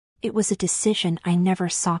It was a decision I never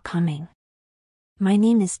saw coming. My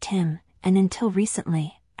name is Tim, and until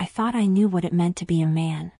recently, I thought I knew what it meant to be a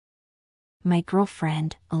man. My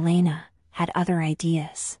girlfriend, Elena, had other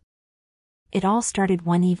ideas. It all started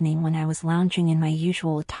one evening when I was lounging in my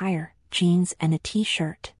usual attire, jeans and a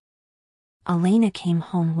t-shirt. Elena came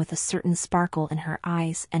home with a certain sparkle in her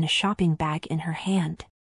eyes and a shopping bag in her hand.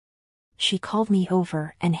 She called me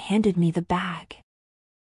over and handed me the bag.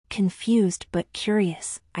 Confused but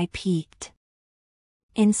curious, I peeked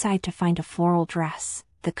inside to find a floral dress,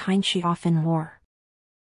 the kind she often wore.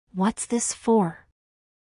 "What's this for?"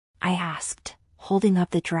 I asked, holding up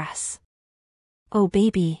the dress. "Oh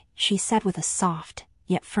baby," she said with a soft,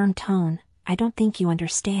 yet firm tone, "I don't think you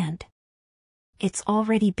understand. It's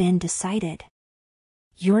already been decided.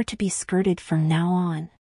 You're to be skirted from now on."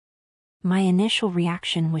 My initial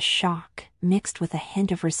reaction was shock, mixed with a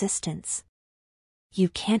hint of resistance. "You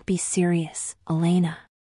can't be serious, Elena."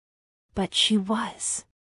 But she was.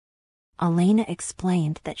 Elena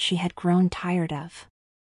explained that she had grown tired of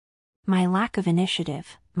my lack of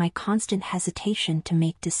initiative, my constant hesitation to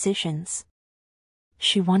make decisions.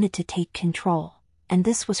 She wanted to take control, and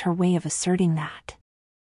this was her way of asserting that.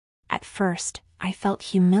 At first, I felt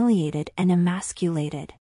humiliated and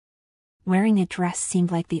emasculated. Wearing a dress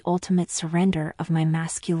seemed like the ultimate surrender of my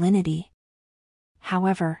masculinity.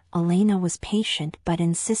 However, Elena was patient but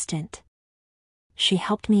insistent. She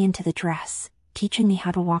helped me into the dress, teaching me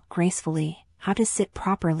how to walk gracefully, how to sit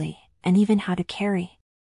properly, and even how to carry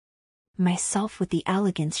myself with the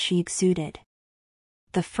elegance she exuded.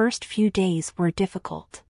 The first few days were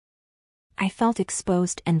difficult. I felt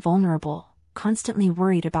exposed and vulnerable, constantly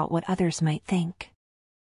worried about what others might think.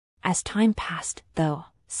 As time passed, though,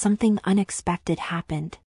 something unexpected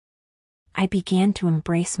happened. I began to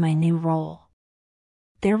embrace my new role.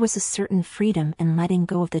 There was a certain freedom in letting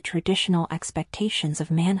go of the traditional expectations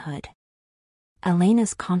of manhood.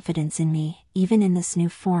 Elena's confidence in me, even in this new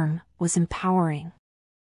form, was empowering.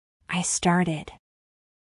 I started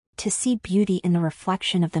to see beauty in the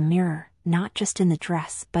reflection of the mirror, not just in the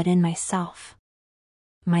dress but in myself.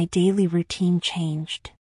 My daily routine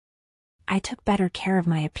changed. I took better care of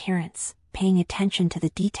my appearance, paying attention to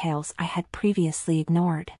the details I had previously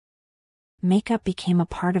ignored. Makeup became a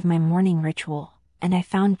part of my morning ritual, and I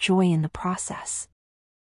found joy in the process.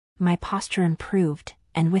 My posture improved,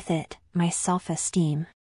 and with it, my self-esteem.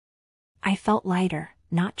 I felt lighter,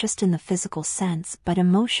 not just in the physical sense but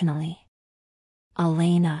emotionally.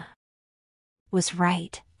 Elena was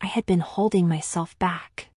right, I had been holding myself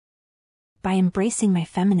back. By embracing my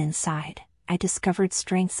feminine side, I discovered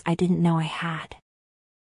strengths I didn't know I had.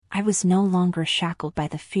 I was no longer shackled by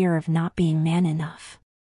the fear of not being man enough.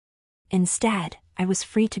 Instead, I was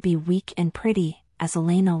free to be weak and pretty, as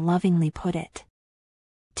Elena lovingly put it.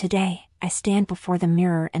 Today, I stand before the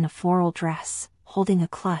mirror in a floral dress, holding a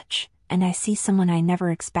clutch, and I see someone I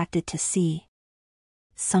never expected to see.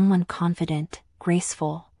 Someone confident,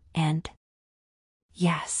 graceful, and,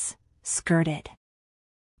 yes, skirted.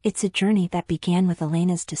 It's a journey that began with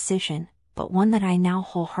Elena's decision, but one that I now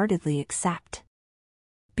wholeheartedly accept.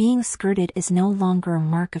 Being skirted is no longer a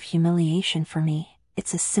mark of humiliation for me,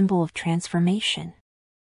 it's a symbol of transformation.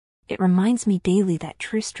 It reminds me daily that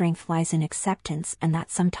true strength lies in acceptance and that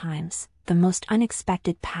sometimes, the most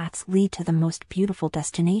unexpected paths lead to the most beautiful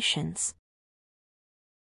destinations.